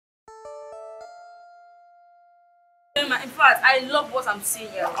In fact, I love what I'm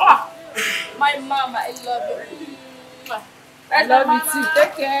seeing here. Oh. My mama, I love you. I love you too.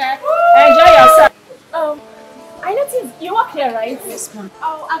 Take care. Enjoy yourself. I noticed you work here, right? Yes, ma'am.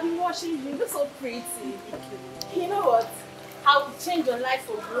 Oh, I've been watching you. You look so pretty. You know what? I will change your life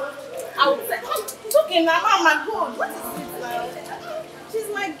for good. I will say, it's okay now, mama, good. What is this now? She's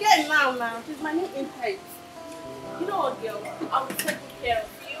my girl now. She's my new intern. You know what, girl? I will take care of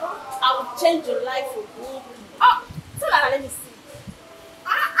you. I will change your life for good. Oh, so let me see. I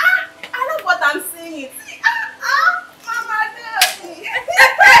love what I'm seeing. See, mama, girl.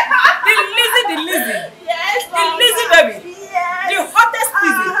 The Lesy. Yes, the Lesy baby. Yes. The hottest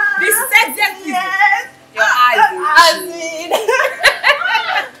Lesy. The sexiest Lesy. Yes. Your eyes.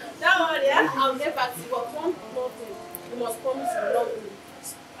 Don't worry, I'll get back to you. But one more thing, you must promise you love me.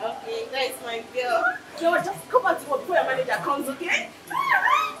 Okay, that is my girl. No, just come back to work before your manager comes, okay?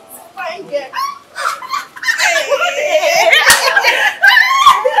 Fine girl.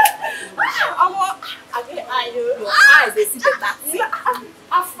 Your eyes, they see the taxi.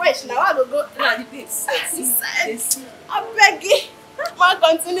 I'm fresh now. I will go. No, the babes. I'm begging. I'll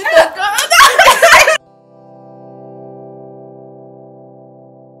continue to go.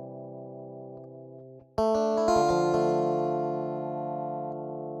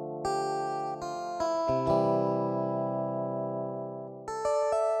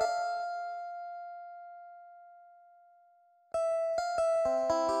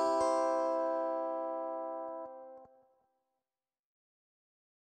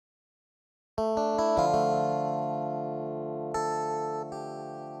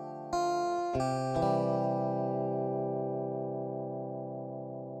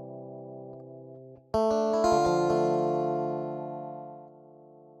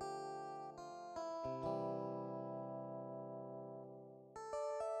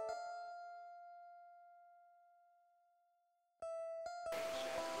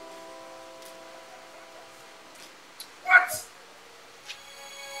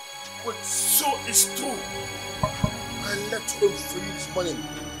 So it's true. I left home for you this morning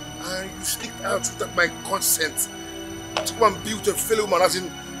and you sneaked out without my consent to go and be with a fellow woman as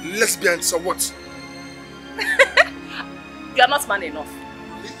in lesbians or what? You are not man enough.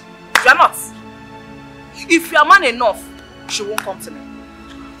 Really? You are not. If you are man enough, she won't come to me.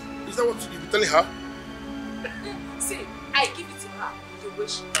 Is that what you've been telling her? See, I give it to her the way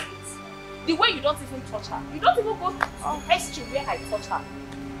she does it. The way you don't even touch her. You don't even go to the extreme where I touch her.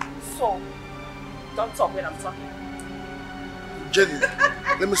 So, don't talk when I'm talking. Jenny,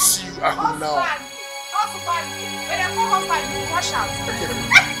 let me see you at home now. Husband, when I call husband, you wash out.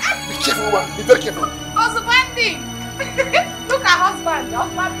 Be careful, woman. Be very careful. Husband! Look at husband.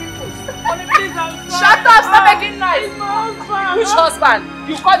 Husband people. Please, I'm sorry. Shut up, stop making noise. It's my husband. Which husband?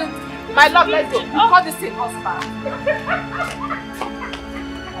 You call it, my love, let's go. You call this thing husband.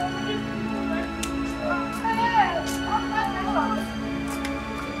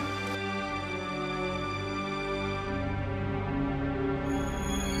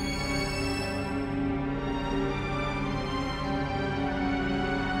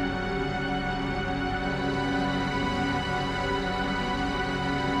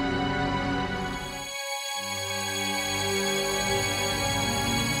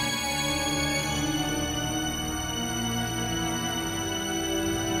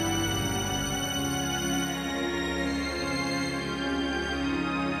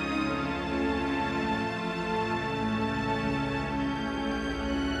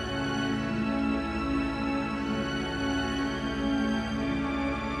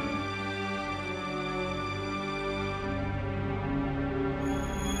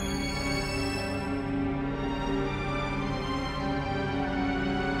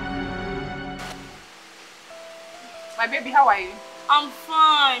 My baby, how are you? I'm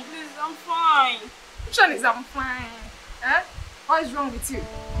fine. Please, I'm fine. Which one is I'm fine? Huh? What is wrong with you?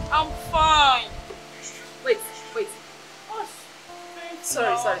 I'm fine. Wait. Oh,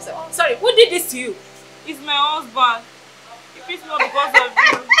 Sorry. Sorry, who did this to you? It's my husband. He pissed me off because of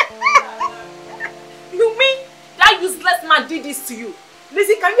you. You mean that useless man did this to you?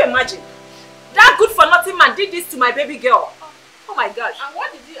 Lizzie, can you imagine? That good-for-nothing man did this to my baby girl. Oh my gosh. And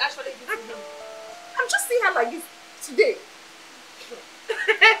what did you actually do to him? I'm just seeing her like this today.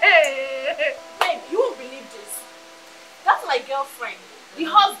 Babe, you won't believe this. That's my girlfriend. The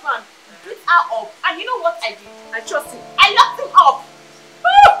husband beat her up. And you know what I did? I trust him. I locked him up.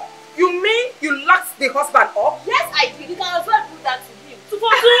 You mean you locked the husband up? Yes, I did. You can as well do that to him. To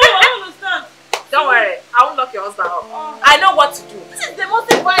continue, I don't understand. Don't worry, I won't lock your husband up. I know what to do. This is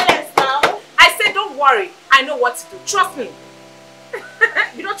domestic violence now. I said don't worry, I know what to do. Trust me.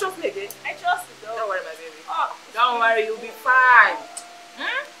 You don't trust me again? I trust you though. Don't worry, my baby. Don't worry,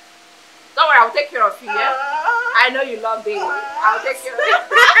 coffee, yeah? I know you love baby. I'll take care of it.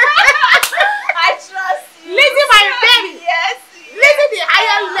 I trust you. Lesy, my baby. Yes. Lesy, the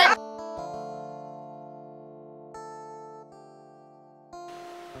higher level.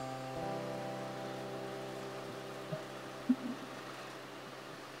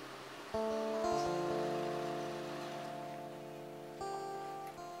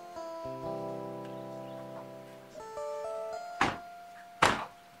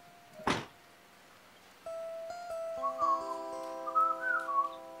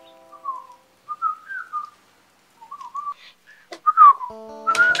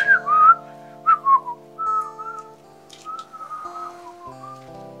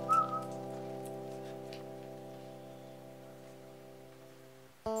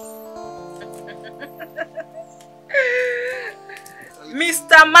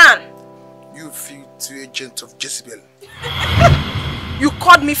 Mr. Man! You filthy agent of Jezebel. You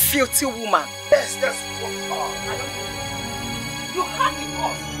called me filthy woman. Yes, that's what you are. You had the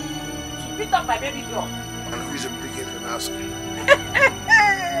guts to beat up my baby girl. And who is a big head and ask?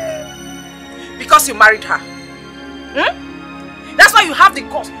 Because you married her. Hmm? That's why you have the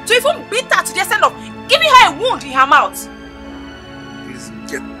guts to even beat her to the extent of giving her a wound in her mouth. Please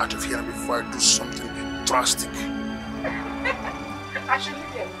get out of here before I do something drastic. I should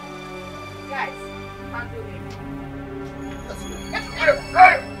leave them. Guys, handle him.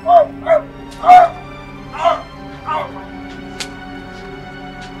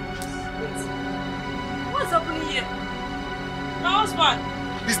 What's happening here? My husband.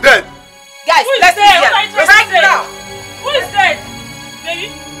 He's dead. Guys, let's leave here. Right now. Who is dead?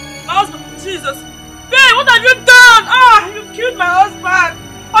 Baby? My husband. Jesus. Babe, what have you done? You've killed my husband.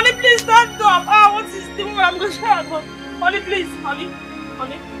 Honey, please stand up. What is the woman? I'm going to shout. Honey, please. Honey,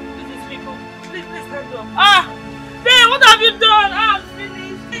 please, people. Please stand up.